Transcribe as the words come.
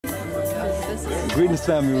Greetings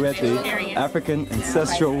family, we're at the African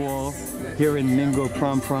Ancestral Wall here in Ningo,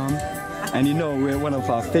 Prapram. And you know, we're at one of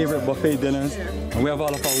our favorite buffet dinners. And we have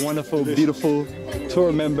all of our wonderful, beautiful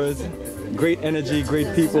tour members. Great energy,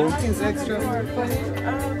 great people.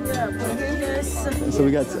 So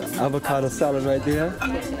we got avocado salad right there.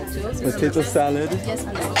 Potato salad.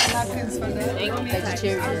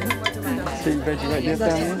 Vegetarian. Veggie right there,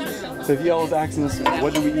 family. So if you always asking us,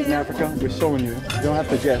 what do we eat in Africa? We're showing you. You don't have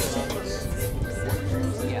to guess.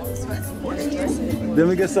 Then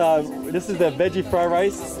we get this is the veggie fried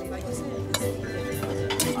rice.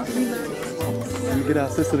 You get our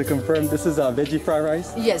sister to confirm this is our veggie fried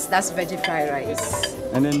rice? Yes, that's veggie fried rice.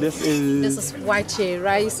 And then this is? This is wache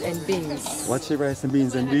rice and beans. Wache rice and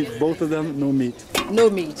beans, and both of them no meat? No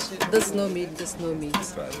meat. This no meat, this no meat.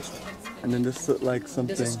 And then this is like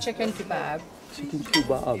something? This is chicken kebab. Chicken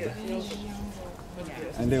kebab.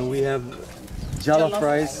 And then we have jollof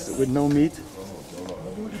rice with no meat.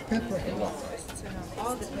 I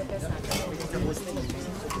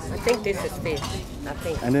think this is fish. I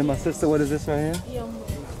think. And then my sister, what is this right here?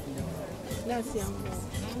 That's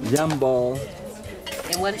Yam ball.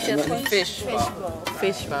 And what is this one? Fish ball.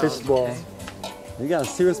 Fish ball. Fish ball. You got a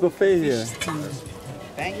serious buffet here.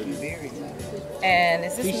 Thank you very much. And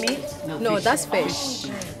is this meat? No, that's fish.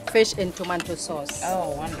 Fish in tomato sauce.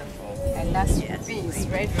 Oh, wonderful. And that's beans,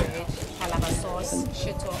 red, halaba sauce,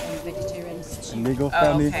 shito, and vegetarian stew. Ningo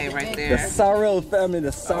family. Okay, right there. The sorrel family,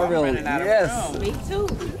 the sorrel. Yes. Me too.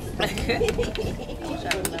 I wish I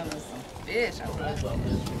remember some fish. I love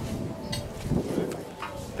fish.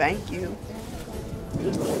 Thank you.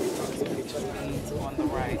 On the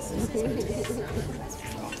rice.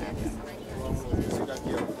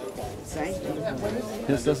 Thank you.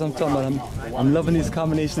 Yes, that's what I'm talking about. I'm loving these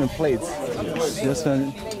combination of plates. Yes,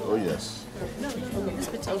 family. Oh, yes.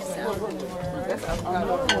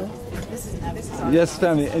 Yes,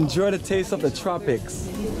 family. Enjoy the taste of the tropics.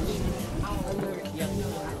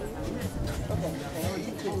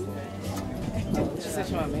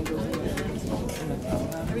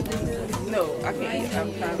 No, I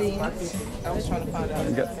can't eat. I was trying to find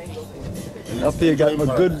out. Up here, got my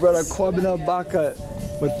good brother Kwabena Baka.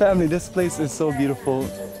 But family, this place is so beautiful.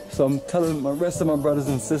 So I'm telling my rest of my brothers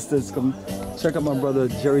and sisters, come check out my brother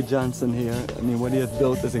Jerry Johnson here. I mean, what he has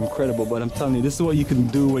built is incredible. But I'm telling you, this is what you can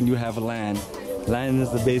do when you have land. Land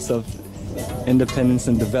is the base of independence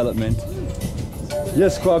and development.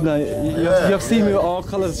 Yes, Kwabena, you have seen me with all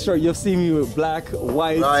colors of shirt. You've seen me with black,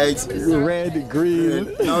 white, red,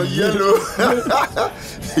 green. Now yellow.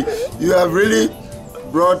 You have really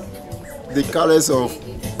brought the colors of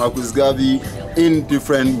Marcus Garvey in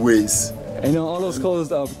different ways. And you know, all those colors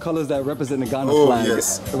are colors that represent the Ghana flag.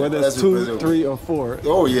 Yes. Whether it's 2, 3, or 4.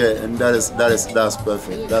 Oh yeah, and that's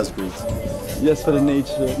perfect. That's great. Yes, for the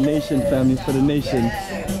nation, family, for the nation.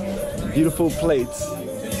 Beautiful plates.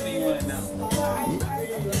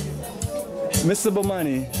 Mr.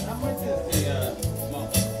 Bomani.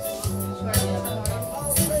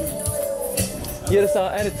 Yeah, that's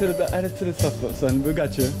our attitude to the stuff, son. We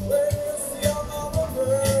got you.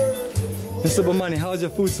 Mr. Bomani, how's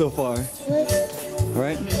your food so far? All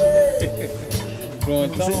right.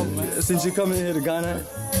 Since you're coming here to Ghana,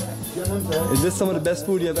 is this some of the best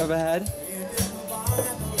food you've ever had?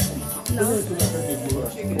 No.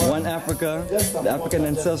 One Africa, the African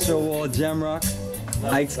Ancestral Wall, Jamrock,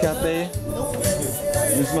 Ike's Cafe.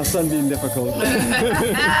 This is my son being difficult.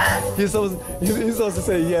 he's supposed to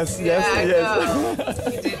say yes, yes, yes.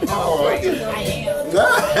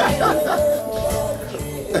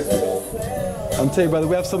 I'm telling you, brother,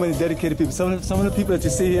 we have so many dedicated people. Some of the people that you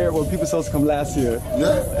see here were people supposed to come last year.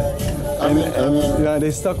 Yeah. And you know, they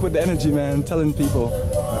stuck with the energy, man. I'm telling people.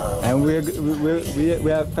 And we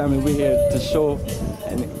have family. We're here to show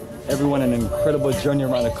everyone an incredible journey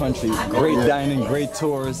around the country. Great dining, great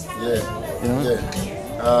tours. Yeah. You know?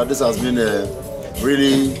 Yeah. This has been a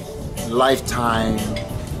really lifetime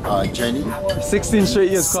journey. 16 straight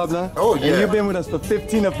years, Kwabena. Oh, yeah. And you've been with us for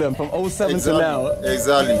 15 of them, from 07 to now.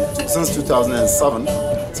 Exactly. Since 2007,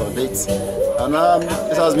 so dates. And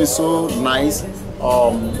it has been so nice.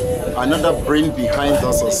 Another brain behind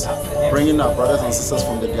us is bringing our brothers and sisters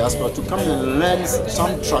from the diaspora to come and learn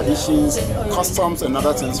some traditions, customs, and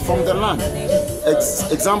other things from the land.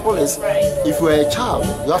 Example is, if you are a child,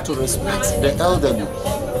 you have to respect the elderly.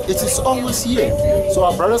 It is always here. So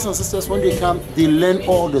our brothers and sisters, when they come, they learn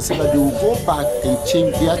all the so that they will go back and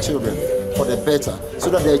change their children for the better, so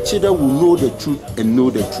that their children will know the truth and know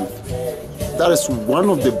the truth. That is one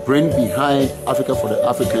of the brain behind Africa for the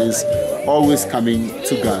Africans always coming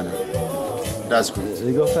to Ghana. That's great. There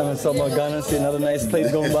you go, family. Something about Ghana. See another nice plate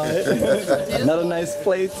going by. Another nice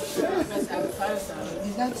plate.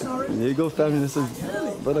 There you go, family. This is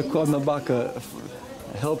Brother Kwabena,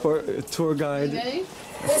 helper, tour guide,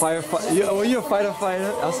 firefighter. You're a fighter.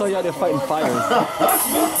 I saw you out there fighting fires.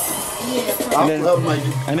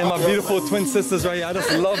 And then my beautiful twin sisters right here. I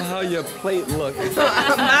just love how your plate looks.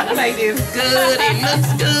 My plate is good. It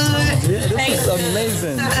looks good. Yeah, this is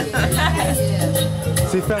amazing.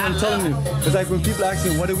 See, fam, I'm telling you, it's like when people ask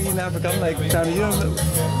me, what do we eat in Africa? I'm like, fam, you don't know.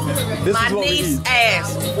 This is what we eat. My niece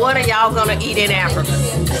asked, what are y'all gonna eat in Africa?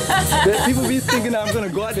 People be thinking that I'm gonna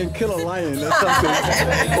go out there and kill a lion or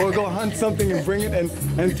something, or go hunt something and bring it and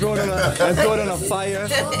throw it on a fire.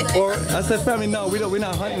 Or I said, family, no, we're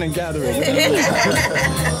not hunting and gathering.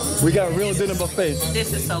 We got real dinner buffet.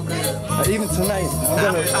 This is so good. Even tonight,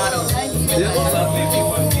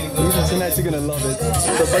 even tonight you're gonna love it.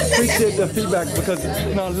 But appreciate the feedback because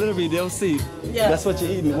literally they'll see that's what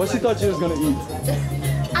you're eating. What you thought you was gonna eat?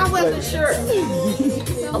 I wasn't sure.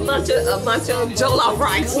 a bunch of jollof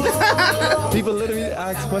rice. People literally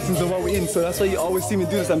ask questions of what we're eating, so that's why you always see me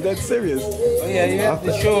do this. I'm dead serious. Oh, yeah, you have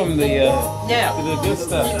to show them the good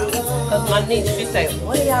stuff. Because my niece, she said,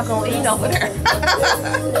 what are y'all gonna eat over there?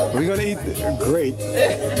 We're gonna eat great.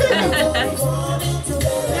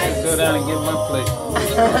 Go down and get my plate.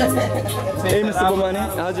 Hey, Mr. Bomani,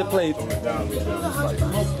 how's your plate?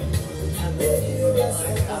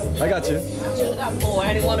 I got you. Oh,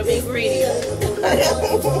 I didn't want to be greedy.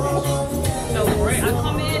 No, great. I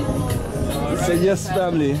come in. Say yes,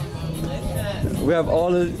 family. We have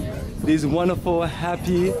all of these wonderful,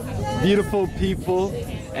 happy, beautiful people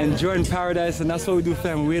enjoying paradise, and that's what we do,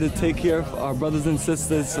 family. We're here to take care of our brothers and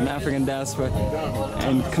sisters from African diaspora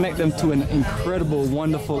and connect them to an incredible,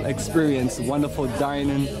 wonderful experience, wonderful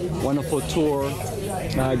dining, wonderful tour,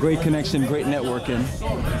 great connection, great networking.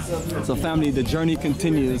 So family, the journey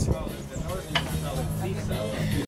continues.